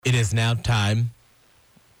is now time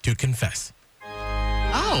to confess.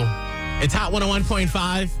 Oh. It's Hot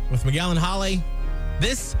 101.5 with Miguel and Holly.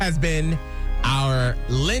 This has been our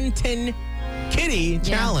Lenten Kitty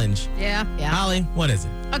Challenge. Yeah. Holly, what is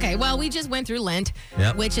it? Okay, well, we just went through Lent,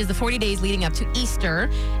 Yep. which is the 40 days leading up to Easter.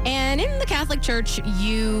 And in the Catholic Church,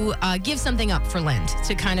 you give something up for Lent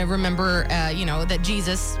to kind of remember, that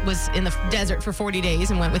Jesus was in the desert for 40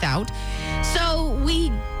 days and went without. So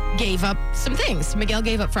we gave up some things. Miguel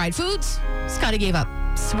gave up fried foods. Scotty gave up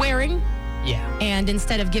swearing. Yeah. And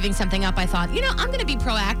instead of giving something up, I thought, I'm going to be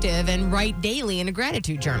proactive and write daily in a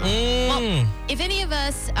gratitude journal. Well, if any of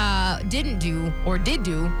us didn't do or did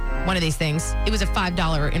do one of these things, it was a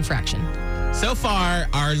 $5 infraction. So far,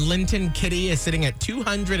 our Lenten Kitty is sitting at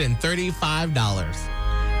 $235.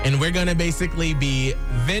 And we're going to basically be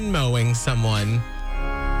Venmoing someone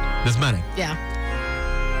this money. Yeah.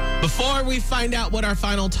 Before we find out what our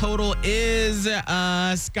final total is,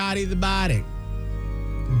 Scotty the Body,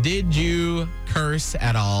 did you curse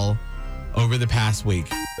at all over the past week?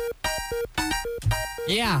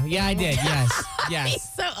 Yeah, I did. Yes. He's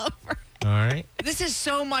so over. All right. This is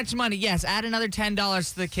so much money. Yes, add another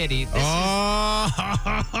 $10 to the kitty.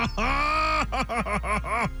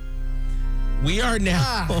 We are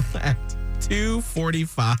now at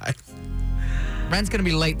 $245. Rent's going to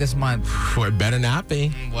be late this month. It better not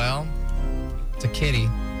be. Well, it's a kitty.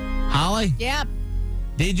 Holly, Yep.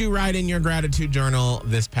 did you write in your gratitude journal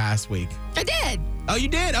this past week? I did. Oh, you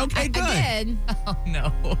did? Okay, good. I did. Oh,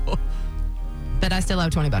 no. But I still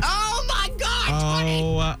have $20. Oh, my God. 20.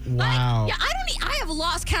 Oh, wow. I have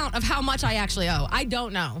lost count of how much I actually owe. I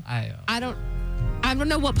don't know. I don't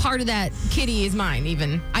know what part of that kitty is mine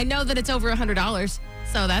even. I know that it's over $100,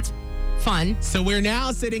 so that's fun. So we're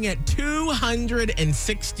now sitting at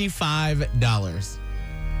 $265.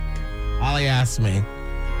 Holly asked me,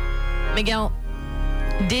 Miguel,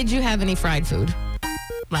 did you have any fried food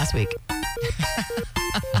last week?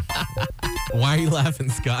 why are you laughing,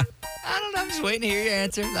 Scott? I don't know. I'm just waiting to hear your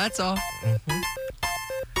answer. That's all.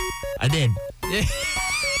 I did.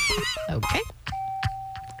 Okay.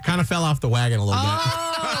 Kind of fell off the wagon a little bit.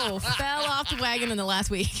 Oh, fell off the wagon in the last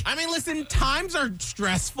week. I mean, listen, times are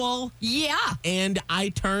stressful, Yeah. and I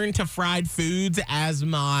turn to fried foods as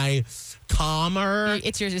my calmer.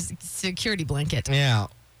 It's your security blanket. Yeah.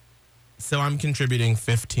 So I'm contributing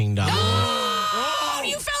 $15. Oh,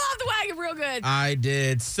 you fell off the wagon real good. I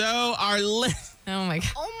did. So our list. Oh, my God.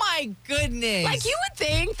 Oh, my goodness. Like, you would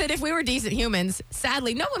think that if we were decent humans,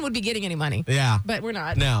 sadly, no one would be getting any money. Yeah. But we're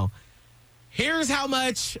not. No. Here's how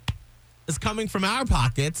much is coming from our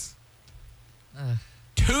pockets.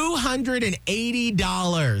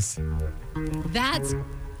 $280. That's,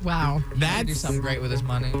 wow. do That's something great with this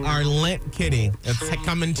money. our Lent Kitty. It's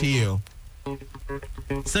coming to you.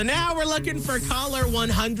 So now we're looking for caller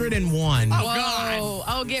 101. Oh, Whoa. God.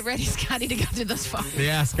 Oh, get ready, Scotty, to go to those phones.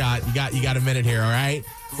 Yeah, Scott, you got a minute here, all right?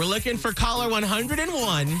 We're looking for caller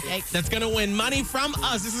 101. Yikes. That's going to win money from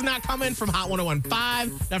us. This is not coming from Hot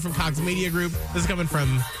 101.5, not from Cox Media Group. This is coming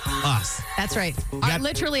from us. That's right. Got-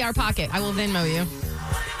 Literally our pocket. I will Venmo you.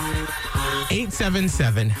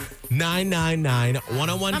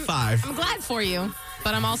 877-999-1015. I'm glad for you,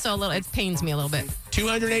 but I'm also it pains me a little bit.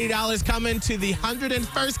 $280 coming to the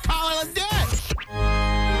 101st caller. Let's do it.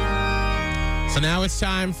 So now it's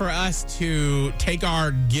time for us to take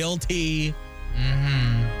our guilty,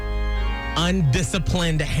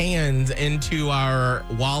 undisciplined hands into our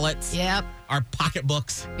wallets, Yep. our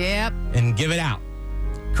pocketbooks, Yep. and give it out.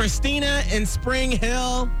 Christina in Spring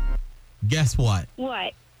Hill, guess what?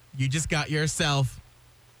 What? You just got yourself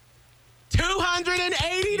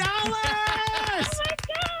 $280. Oh my gosh!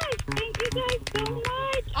 Thank you guys so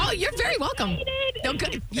much. Oh, you're very welcome. No,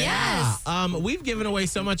 good. Yes. Yeah. We've given away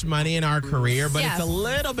so much money in our career, but Yes. it's a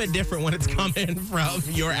little bit different when it's coming from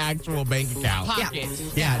your actual bank account. Pocket.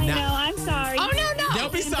 Yeah. I now- know. I'm sorry. Oh, no.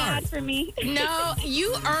 Don't be It's sorry. bad for me. No,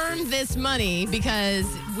 you earned this money because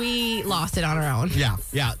we lost it on our own. Yeah.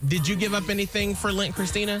 Did you give up anything for Lent,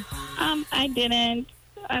 Christina? I didn't.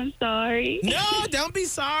 I'm sorry. No, don't be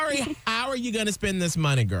sorry. How are you going to spend this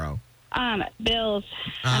money, girl? Bills,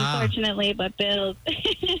 unfortunately, but bills.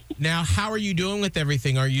 Now, how are you doing with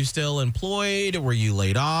everything? Are you still employed? Were you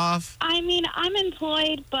laid off? I mean, I'm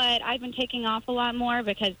employed, but I've been taking off a lot more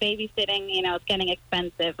because babysitting, it's getting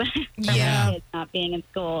expensive. Yeah. Kids not being in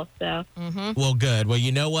school, so. Well, good. Well,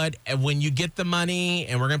 you know what? When you get the money,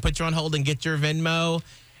 and we're going to put you on hold and get your Venmo,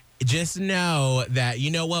 just know that,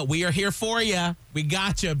 you know what? We are here for you. We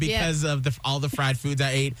got you because of all the fried foods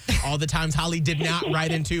I ate, all the times Holly did not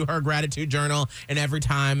write into her gratitude journal, and every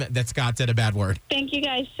time that Scott said a bad word. Thank you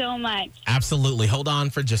guys so much. Absolutely. Hold on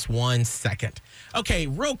for just 1 second. Okay,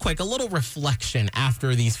 real quick, a little reflection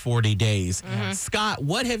after these 40 days. Scott,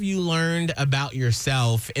 what have you learned about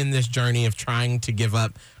yourself in this journey of trying to give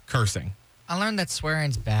up cursing? I learned that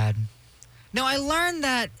swearing's bad. No, I learned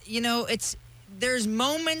that, there's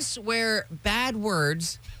moments where bad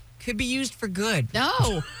words could be used for good.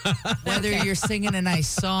 No. Whether you're singing a nice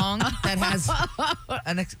song that has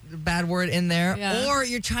a bad word in there, or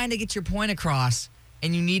you're trying to get your point across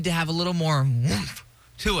and you need to have a little more woomph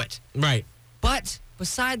to it. Right. But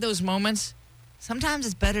beside those moments, sometimes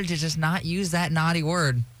it's better to just not use that naughty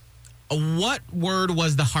word. What word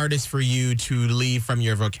was the hardest for you to leave from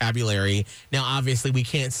your vocabulary? Now, obviously, we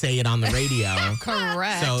can't say it on the radio.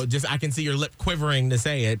 Correct. So I can see your lip quivering to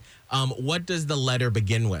say it. What does the letter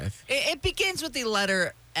begin with? It begins with the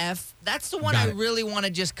letter F. That's the one Got I it. really want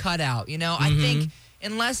to just cut out. I think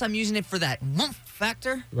unless I'm using it for that woomph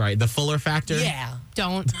factor. Right, the fuller factor? Yeah.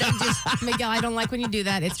 Don't just, Miguel, I don't like when you do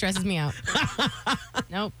that. It stresses me out.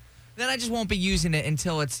 Nope. Then I just won't be using it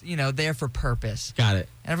until it's, there for purpose. Got it.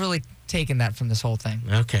 And I've really taken that from this whole thing.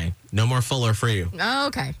 Okay. No more fuller for you.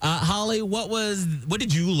 Okay. Holly, what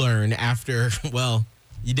did you learn after, well,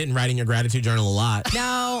 you didn't write in your gratitude journal a lot.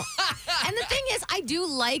 No. And the thing is, I do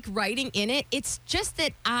like writing in it. It's just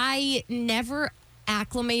that I never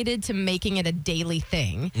acclimated to making it a daily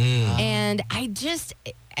thing. And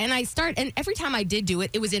and every time I did do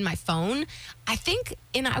it, it was in my phone. I think,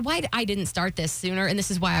 why I didn't start this sooner, and this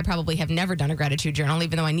is why I probably have never done a gratitude journal,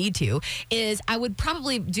 even though I need to, is I would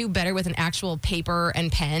probably do better with an actual paper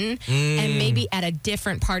and pen and maybe at a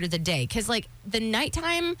different part of the day. Because, the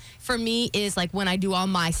nighttime for me is, when I do all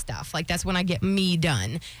my stuff. That's when I get me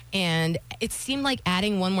done. And it seemed like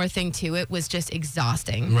adding one more thing to it was just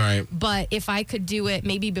exhausting. Right. But if I could do it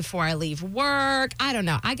maybe before I leave work, I don't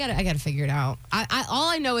know. I gotta figure it out. All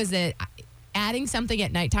I know is that adding something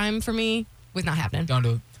at nighttime for me was not happening. Don't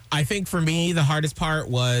do it. I think for me, the hardest part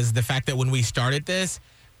was the fact that when we started this,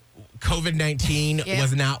 COVID-19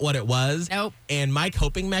 was not what it was. Nope. And my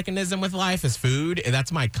coping mechanism with life is food, and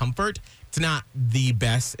that's my comfort. It's not the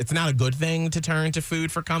best. It's not a good thing to turn to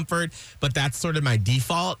food for comfort, but that's sort of my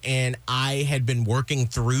default. And I had been working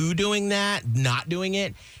through doing that, not doing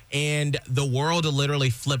it. And the world literally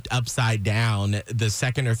flipped upside down the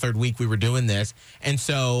second or third week we were doing this. And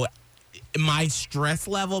so my stress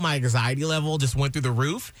level, my anxiety level just went through the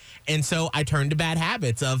roof. And so I turned to bad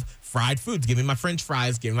habits of fried foods. Give me my French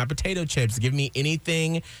fries, give me my potato chips, give me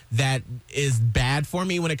anything that is bad for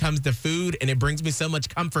me when it comes to food. And it brings me so much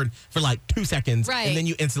comfort for 2 seconds. Right. And then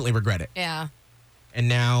you instantly regret it. Yeah. And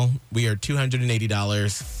now we are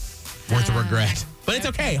 $280 worth of regret. But it's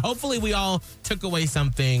okay. Hopefully we all took away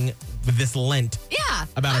something with this Lent Yeah.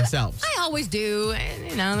 about ourselves. I always do.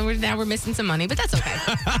 And, now we're missing some money, but that's okay.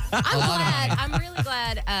 I'm really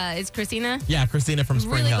glad. It's Christina. Yeah, Christina from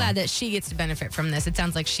Spring Really Hill. glad that she gets to benefit from this. It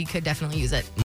sounds like she could definitely use it.